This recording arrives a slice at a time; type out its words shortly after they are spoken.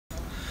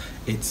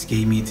it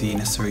gave me the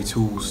necessary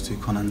tools to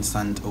kind of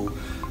understand or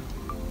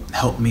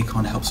help me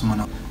kind of help someone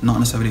out. Not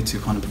necessarily to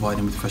kind of provide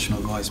them with professional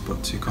advice,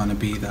 but to kind of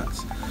be that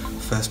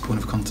first point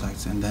of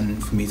contact, and then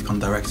for me to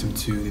kind of direct them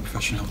to the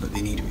professional help that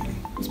they need, really.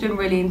 It's been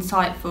really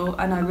insightful,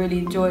 and I really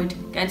enjoyed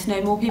getting to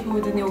know more people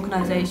within the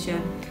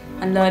organisation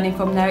and learning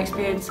from their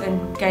experience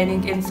and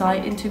gaining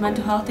insight into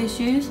mental health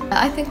issues.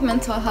 I think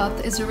mental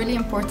health is a really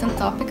important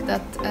topic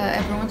that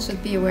everyone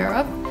should be aware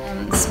of,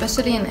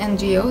 especially in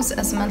NGOs,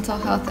 as mental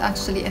health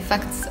actually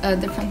affects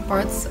different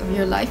parts of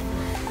your life.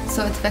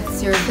 So it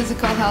affects your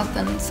physical health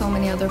and so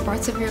many other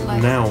parts of your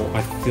life. Now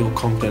I feel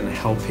confident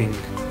helping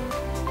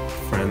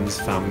friends,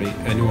 family,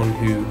 anyone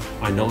who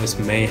I notice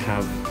may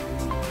have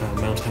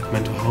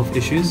mental health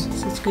issues.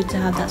 So it's good to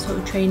have that sort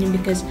of training,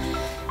 because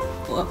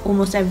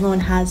almost everyone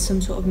has some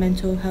sort of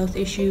mental health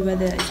issue,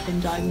 whether it's been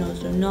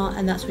diagnosed or not,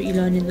 and that's what you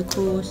learn in the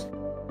course.